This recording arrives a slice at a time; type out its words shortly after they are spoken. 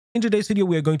In today's video,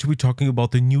 we are going to be talking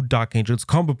about the new Dark Angels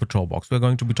Combo Patrol box. We are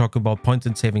going to be talking about points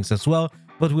and savings as well,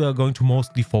 but we are going to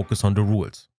mostly focus on the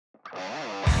rules.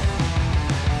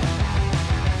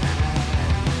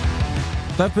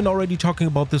 So I've been already talking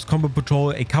about this Combo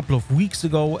Patrol a couple of weeks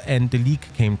ago and the leak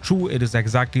came true. It is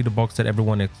exactly the box that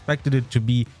everyone expected it to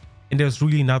be, and there's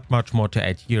really not much more to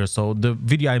add here. So the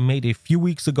video I made a few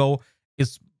weeks ago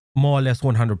is more or less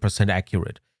 100%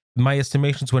 accurate. My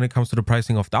estimations when it comes to the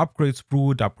pricing of the upgrade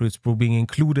sprue being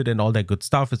included and all that good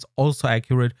stuff is also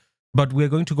accurate, but we're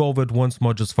going to go over it once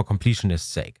more just for completionist's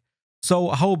sake. So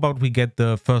how about we get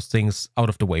the first things out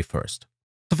of the way first?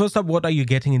 So first up, what are you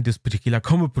getting in this particular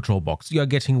Combo Patrol box? You are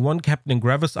getting one Captain and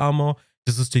Gravis armor.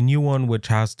 This is the new one, which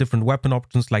has different weapon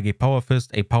options like a Power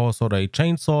Fist, a Power Sword, or a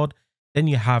Chainsword. Then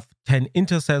you have 10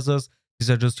 Intercessors. These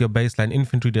are just your baseline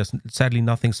infantry. There's sadly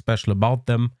nothing special about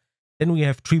them. Then we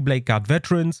have 3 Blade Guard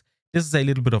Veterans. This is a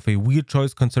little bit of a weird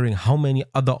choice considering how many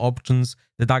other options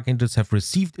the Dark Angels have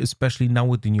received, especially now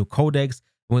with the new codex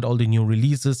and with all the new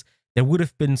releases. There would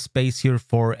have been space here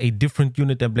for a different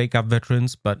unit than Blade Guard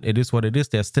Veterans, but it is what it is.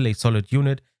 They're still a solid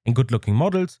unit and good looking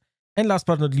models. And last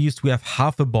but not least, we have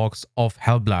half a box of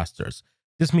Hellblasters.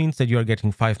 This means that you are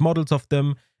getting 5 models of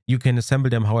them. You can assemble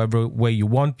them however way you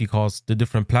want because the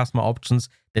different plasma options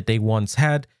that they once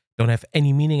had don't have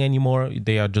any meaning anymore.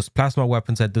 They are just plasma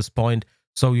weapons at this point,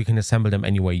 so you can assemble them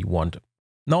any way you want.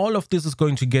 Now all of this is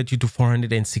going to get you to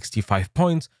 465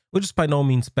 points, which is by no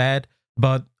means bad,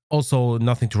 but also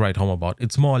nothing to write home about.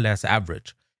 It's more or less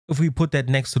average. If we put that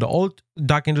next to the old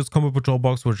Dark Angels Combo Patrol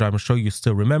box, which I'm sure you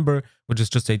still remember, which is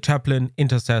just a Chaplain,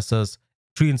 Intercessors,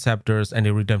 3 Inceptors, and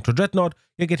a Redemptor Dreadnought,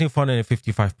 you're getting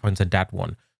 455 points at that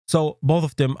one. So both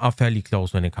of them are fairly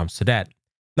close when it comes to that.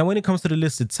 Now when it comes to the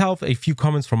list itself, a few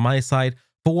comments from my side.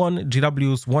 For one,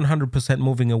 GW is 100%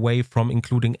 moving away from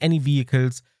including any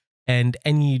vehicles and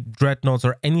any dreadnoughts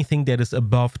or anything that is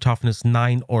above toughness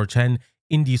 9 or 10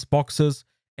 in these boxes.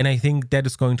 And I think that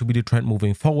is going to be the trend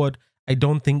moving forward. I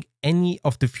don't think any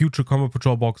of the future Combo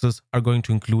Patrol boxes are going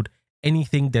to include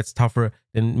anything that's tougher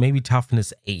than maybe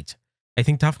toughness 8. I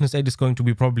think toughness 8 is going to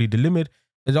be probably the limit.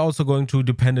 It's also going to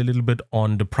depend a little bit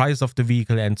on the price of the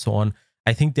vehicle and so on.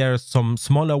 I think there are some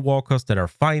smaller walkers that are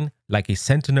fine, like a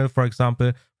Sentinel, for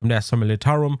example, from the Astra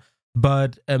Militarum,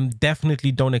 but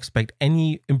definitely don't expect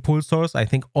any Impulsors. I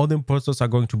think all the Impulsors are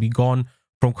going to be gone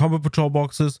from Combo Patrol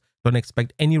boxes. Don't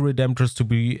expect any Redemptors to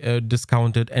be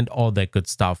discounted and all that good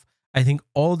stuff. I think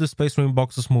all the Space Marine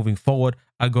boxes moving forward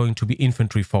are going to be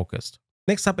infantry focused.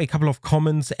 Next up, a couple of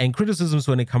comments and criticisms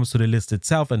when it comes to the list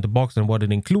itself and the box and what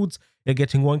it includes. You're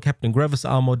getting one Captain Gravis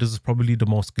armor. This is probably the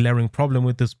most glaring problem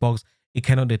with this box. It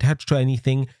cannot attach to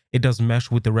anything. It doesn't mesh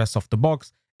with the rest of the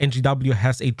box. And GW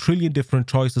has a trillion different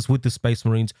choices with the Space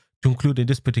Marines to include in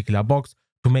this particular box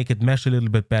to make it mesh a little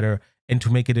bit better and to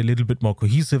make it a little bit more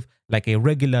cohesive, like a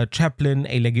regular Chaplain,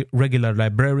 a regular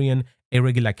Librarian, a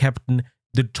regular Captain.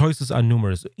 The choices are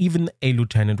numerous. Even a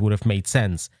Lieutenant would have made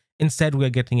sense. Instead, we are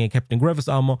getting a Captain Gravis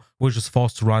armor, which is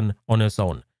forced to run on its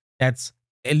own. That's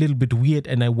a little bit weird,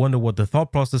 and I wonder what the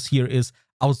thought process here is,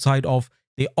 outside of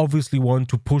they obviously want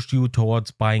to push you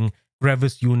towards buying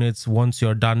Gravis units once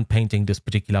you're done painting this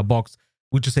particular box,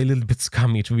 which is a little bit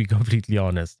scummy to be completely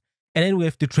honest. And then we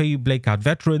have the 3 Blade Guard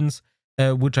Veterans,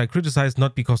 which I criticize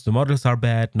not because the models are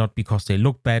bad, not because they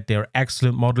look bad. They're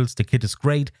excellent models. The kit is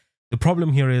great. The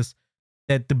problem here is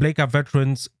that the Blade Guard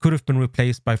Veterans could have been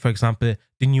replaced by, for example,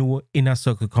 the new Inner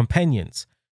Circle Companions.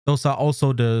 Those are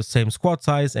also the same squad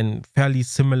size and fairly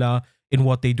similar in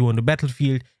what they do on the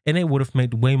battlefield, and it would have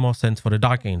made way more sense for the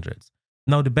Dark Angels.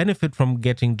 Now, the benefit from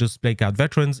getting just Blade Guard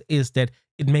Veterans is that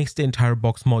it makes the entire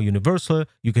box more universal.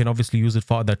 You can obviously use it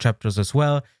for other chapters as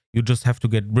well. You just have to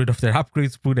get rid of their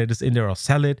upgrade sprue that is in there or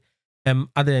sell it.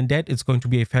 Other than that, it's going to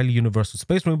be a fairly universal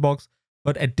Space Marine box.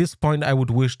 But at this point, I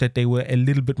would wish that they were a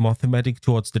little bit more thematic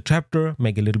towards the chapter,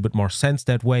 make a little bit more sense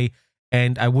that way.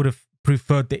 And I would have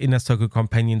preferred the Inner Circle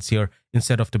Companions here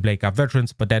instead of the Blade Guard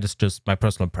Veterans, but that is just my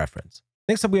personal preference.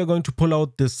 Next up, we are going to pull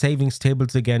out the savings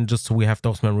tables again, just so we have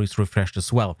those memories refreshed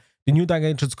as well. The new Dark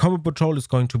Angels Combo Patrol is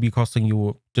going to be costing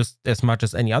you just as much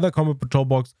as any other Combo Patrol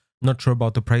box. Not sure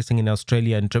about the pricing in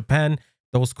Australia and Japan.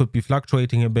 Those could be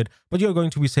fluctuating a bit, but you're going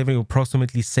to be saving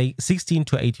approximately, say, 16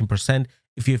 to 18%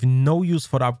 if you have no use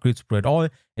for the upgrade sprue at all,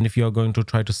 and if you're going to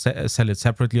try to sell it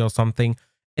separately or something.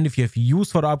 And if you have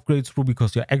use for the upgrade sprue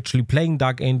because you're actually playing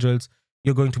Dark Angels,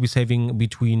 you're going to be saving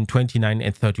between 29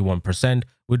 and 31%,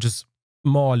 which is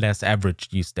more or less average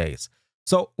these days.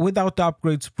 So without the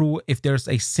upgrade sprue, if there's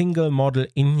a single model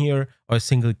in here or a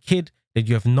single kit that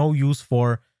you have no use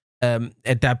for,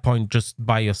 at that point just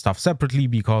buy your stuff separately,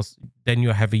 because then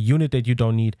you have a unit that you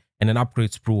don't need and an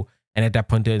upgrade sprue And at that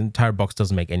point, the entire box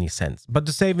doesn't make any sense. But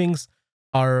the savings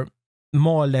are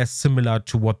more or less similar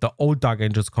to what the old Dark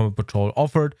Angels Combat Patrol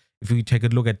offered. If we take a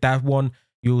look at that one,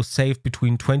 you save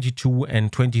between 22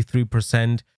 and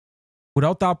 23%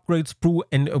 without the upgrade sprue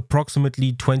and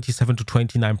approximately 27 to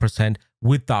 29%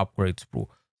 with the upgrade sprue.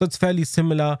 So it's fairly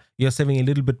similar. You're saving a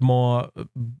little bit more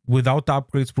without the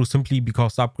upgrade sprue simply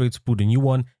because the upgrade sprue, the new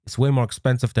one, is way more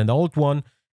expensive than the old one.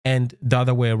 And the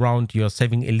other way around, you're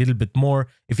saving a little bit more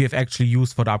if you have actually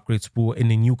used for the upgrade sprue in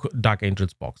the new Dark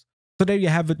Angels box. So there you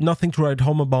have it, nothing to write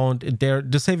home about.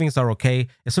 The savings are okay.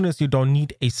 As soon as you don't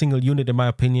need a single unit, in my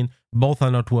opinion, both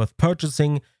are not worth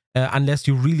purchasing unless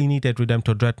you really need that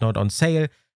Redemptor Dreadnought on sale.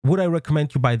 Would I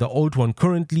recommend you buy the old one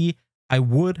currently? I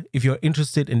would, if you're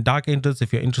interested in Dark Angels,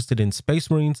 if you're interested in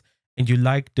Space Marines, and you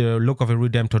like the look of a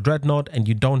Redemptor Dreadnought, and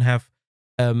you don't have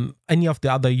any of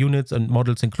the other units and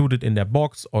models included in their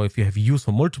box, or if you have use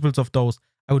for multiples of those,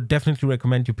 I would definitely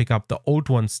recommend you pick up the old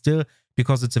one still,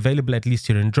 because it's available at least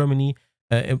here in Germany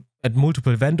at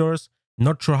multiple vendors.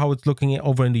 Not sure how it's looking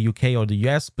over in the UK or the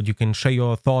US, but you can share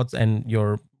your thoughts and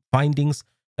your findings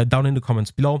down in the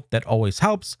comments below. That always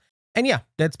helps. And yeah,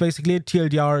 that's basically it.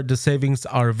 TLDR, the savings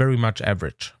are very much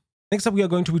average. Next up, we are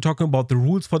going to be talking about the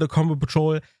rules for the Combat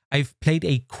Patrol. I've played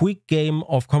a quick game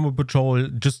of Combat Patrol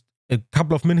just a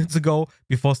couple of minutes ago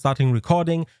before starting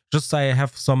recording, just so I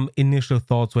have some initial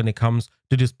thoughts when it comes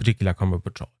to this particular Combat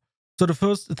Patrol. So the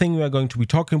first thing we are going to be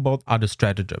talking about are the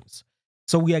stratagems.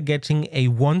 So we are getting a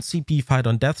 1 CP fight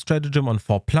on death stratagem on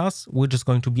 4+, which is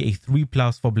going to be a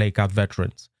 3+ for Blade Guard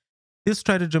veterans. This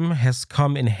stratagem has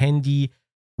come in handy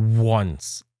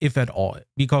once, if at all,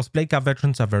 because Blade Guard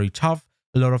veterans are very tough.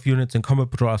 A lot of units in Combat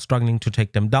Patrol are struggling to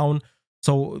take them down.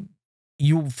 So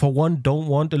you, for one, don't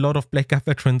want a lot of Blade Guard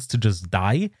veterans to just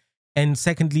die. And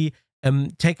secondly,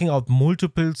 taking out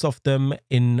multiples of them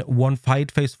in one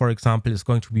fight phase, for example, is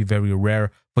going to be very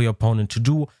rare for your opponent to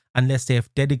do, unless they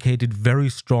have dedicated very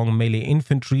strong melee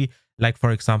infantry, like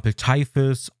for example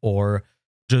Typhus, or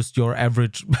just your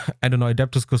average, I don't know,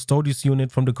 Adeptus Custodes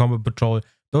unit from the Combat Patrol.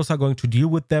 Those are going to deal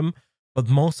with them, but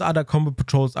most other Combat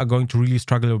Patrols are going to really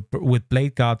struggle with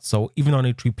Blade Guards, so even on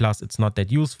a 3+, it's not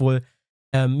that useful.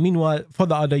 Meanwhile, for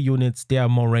the other units, they are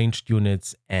more ranged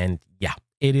units, and yeah,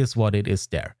 it is what it is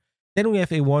there. Then we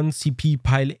have a 1 CP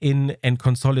pile in and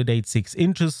consolidate 6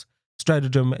 inches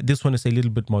stratagem. This one is a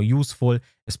little bit more useful,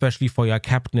 especially for your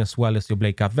captain as well as your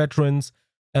Blade Guard veterans.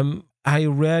 I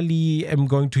rarely am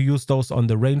going to use those on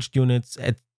the ranged units.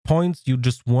 At points, you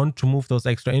just want to move those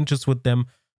extra inches with them,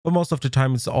 but most of the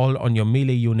time it's all on your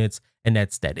melee units, and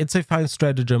that's that. It's a fine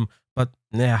stratagem, but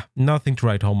yeah, nothing to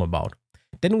write home about.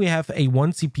 Then we have a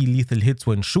 1 CP lethal hits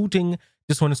when shooting.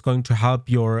 This one is going to help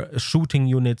your shooting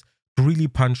units to really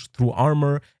punch through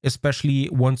armor, especially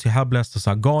once your Hellblasters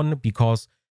are gone, because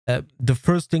the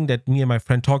first thing that me and my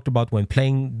friend talked about when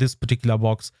playing this particular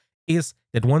box is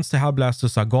that once the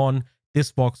Hellblasters are gone,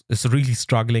 this box is really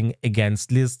struggling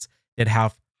against lists that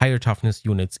have higher toughness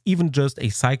units. Even just a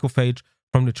Psychophage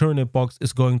from the Tyranid box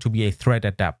is going to be a threat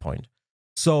at that point.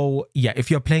 So yeah, if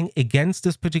you're playing against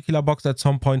this particular box at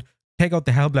some point, take out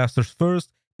the Hellblasters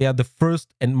first. They are the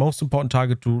first and most important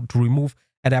target to remove.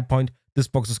 At that point, this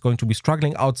box is going to be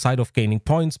struggling outside of gaining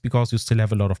points because you still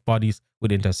have a lot of bodies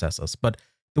with intercessors. But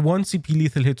the 1 CP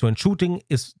lethal hits when shooting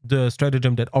is the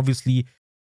stratagem that obviously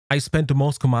I spent the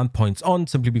most command points on,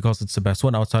 simply because it's the best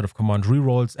one outside of command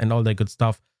rerolls and all that good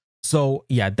stuff. So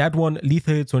yeah, that one,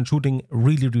 lethal hits when shooting,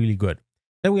 really, really good.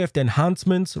 Then we have the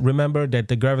enhancements. Remember that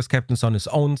the Gravis Captain's on his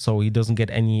own, so he doesn't get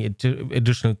any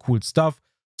additional cool stuff.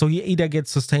 So he either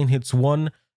gets sustain hits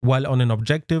 1 while on an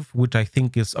objective, which I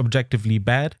think is objectively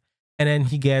bad, and then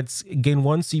he gets gain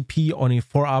 1 CP on a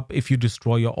 4-up if you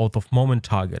destroy your Oath of Moment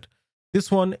target. This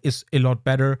one is a lot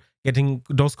better, getting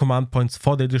those command points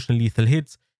for the additional lethal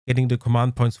hits, getting the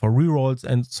command points for rerolls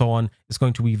and so on is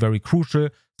going to be very crucial.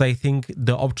 So I think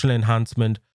the optional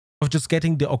enhancement of just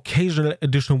getting the occasional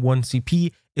additional 1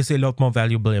 CP is a lot more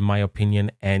valuable in my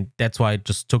opinion, and that's why I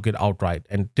just took it outright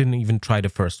and didn't even try the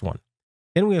first one.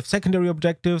 Then we have secondary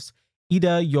objectives.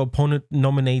 Either your opponent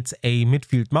nominates a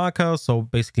midfield marker, so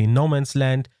basically no man's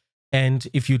land, and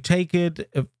if you take it,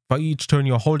 for each turn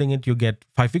you're holding it, you get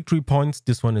 5 victory points.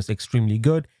 This one is extremely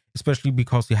good, especially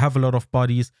because you have a lot of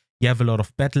bodies, you have a lot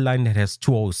of battle line that has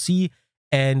 2 OC,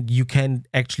 and you can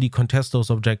actually contest those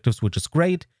objectives, which is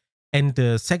great. And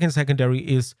the second secondary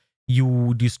is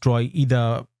you destroy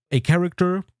either a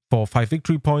character for 5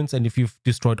 victory points, and if you've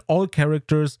destroyed all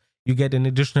characters, you get an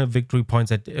additional victory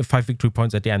points at 5 victory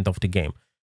points at the end of the game.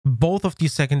 Both of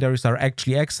these secondaries are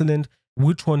actually excellent.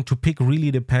 Which one to pick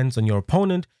really depends on your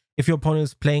opponent. If your opponent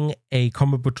is playing a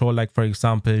Combat Patrol, like for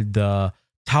example the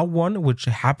Tau 1, which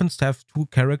happens to have 2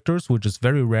 characters, which is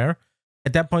very rare.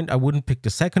 At that point, I wouldn't pick the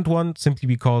second one, simply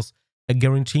because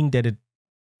guaranteeing that it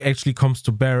actually comes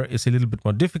to bear is a little bit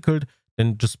more difficult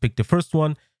than just pick the first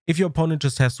one. If your opponent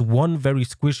just has one very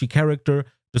squishy character,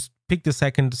 just pick the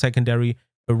secondary,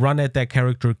 run at that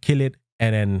character, kill it,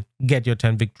 and then get your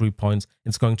 10 victory points.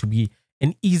 It's going to be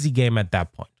an easy game at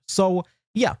that point. So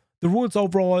yeah, the rules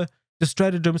overall, the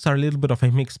stratagems are a little bit of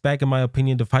a mixed bag in my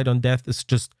opinion. The fight on death is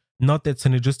just not that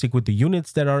synergistic with the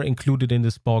units that are included in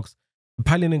this box. The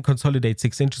pilot and consolidate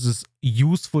 6 inches is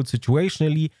useful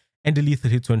situationally, and the lethal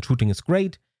hits when shooting is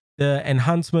great. The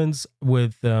enhancements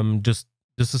with just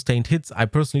the sustained hits I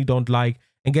personally don't like,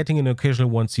 and getting an occasional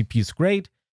 1 CP is great.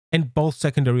 And both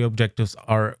secondary objectives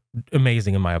are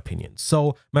amazing in my opinion.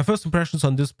 So my first impressions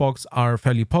on this box are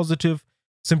fairly positive,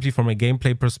 simply from a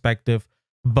gameplay perspective.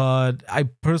 But I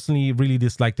personally really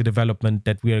dislike the development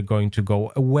that we are going to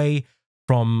go away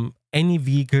from any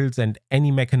vehicles and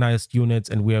any mechanized units,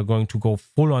 and we are going to go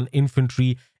full on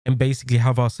infantry and basically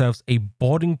have ourselves a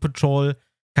boarding patrol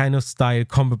kind of style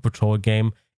combat patrol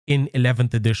game in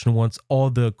 11th edition once all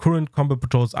the current combat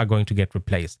patrols are going to get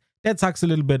replaced. That sucks a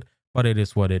little bit, but it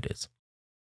is what it is.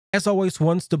 As always,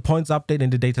 once the points update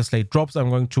and the data slate drops, I'm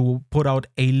going to put out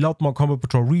a lot more combat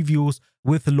patrol reviews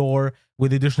with lore,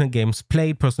 with additional games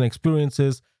played, personal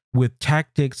experiences, with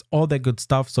tactics, all that good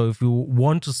stuff. So if you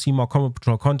want to see more combat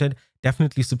patrol content,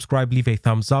 definitely subscribe, leave a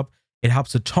thumbs up. It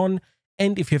helps a ton.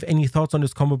 And if you have any thoughts on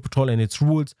this combat patrol and its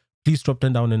rules, please drop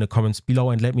them down in the comments below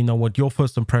and let me know what your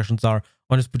first impressions are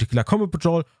on this particular combat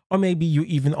patrol, or maybe you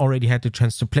even already had the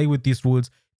chance to play with these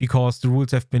rules, because the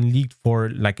rules have been leaked for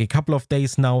like a couple of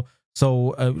days now.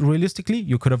 So realistically,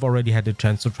 you could have already had the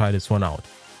chance to try this one out.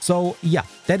 So yeah,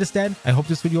 that is that. I hope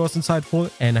this video was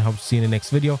insightful, and I hope to see you in the next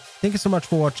video. Thank you so much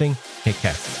for watching. Take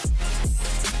care.